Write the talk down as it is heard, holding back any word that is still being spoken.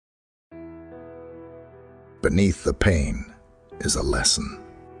Beneath the pain is a lesson.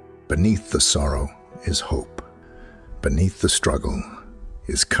 Beneath the sorrow is hope. Beneath the struggle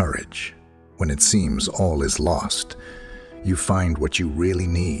is courage. When it seems all is lost, you find what you really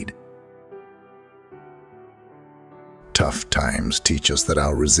need. Tough times teach us that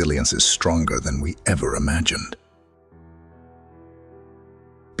our resilience is stronger than we ever imagined.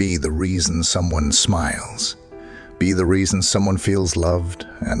 Be the reason someone smiles. Be the reason someone feels loved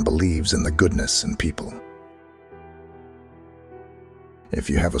and believes in the goodness in people. If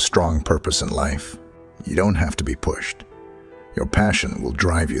you have a strong purpose in life, you don't have to be pushed. Your passion will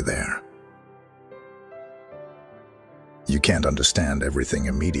drive you there. You can't understand everything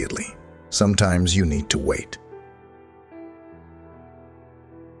immediately. Sometimes you need to wait.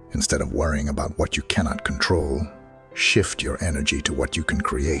 Instead of worrying about what you cannot control, shift your energy to what you can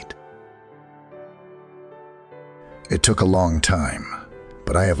create. It took a long time,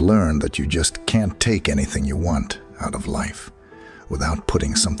 but I have learned that you just can't take anything you want out of life without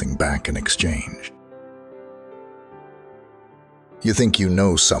putting something back in exchange. You think you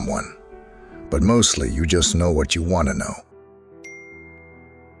know someone, but mostly you just know what you want to know.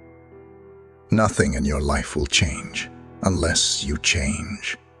 Nothing in your life will change unless you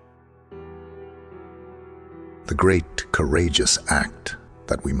change. The great courageous act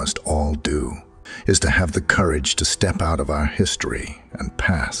that we must all do is to have the courage to step out of our history and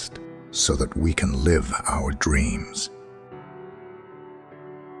past so that we can live our dreams.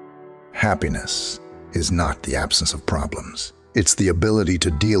 Happiness is not the absence of problems. It's the ability to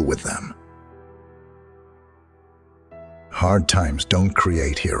deal with them. Hard times don't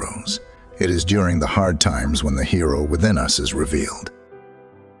create heroes. It is during the hard times when the hero within us is revealed.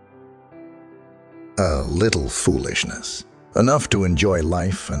 A little foolishness, enough to enjoy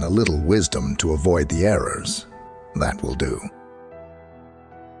life, and a little wisdom to avoid the errors. That will do.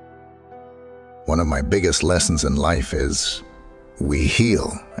 One of my biggest lessons in life is we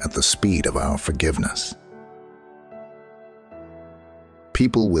heal at the speed of our forgiveness.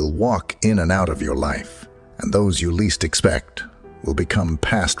 People will walk in and out of your life, and those you least expect will become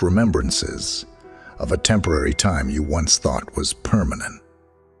past remembrances of a temporary time you once thought was permanent.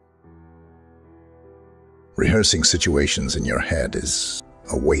 Rehearsing situations in your head is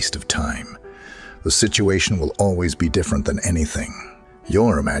a waste of time. The situation will always be different than anything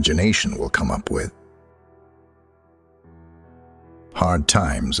your imagination will come up with. Hard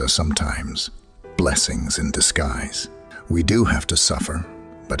times are sometimes blessings in disguise. We do have to suffer,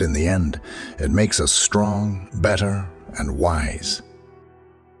 but in the end, it makes us strong, better, and wise.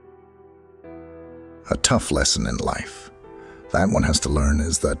 A tough lesson in life, that one has to learn,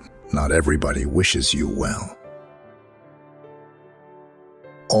 is that not everybody wishes you well.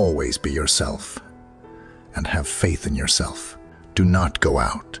 Always be yourself and have faith in yourself. Do not go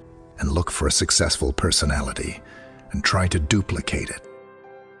out and look for a successful personality and try to duplicate it.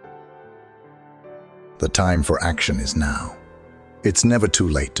 The time for action is now. It's never too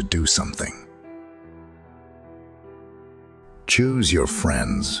late to do something. Choose your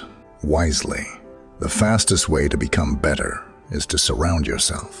friends wisely. The fastest way to become better is to surround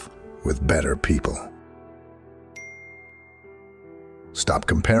yourself with better people. Stop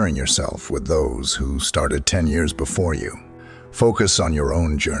comparing yourself with those who started 10 years before you. Focus on your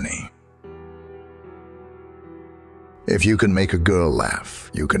own journey. If you can make a girl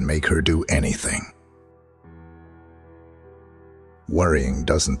laugh, you can make her do anything. Worrying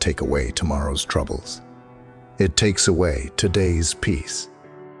doesn't take away tomorrow's troubles. It takes away today's peace.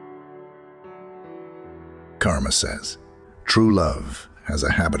 Karma says, true love has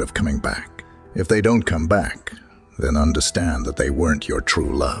a habit of coming back. If they don't come back, then understand that they weren't your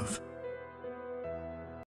true love.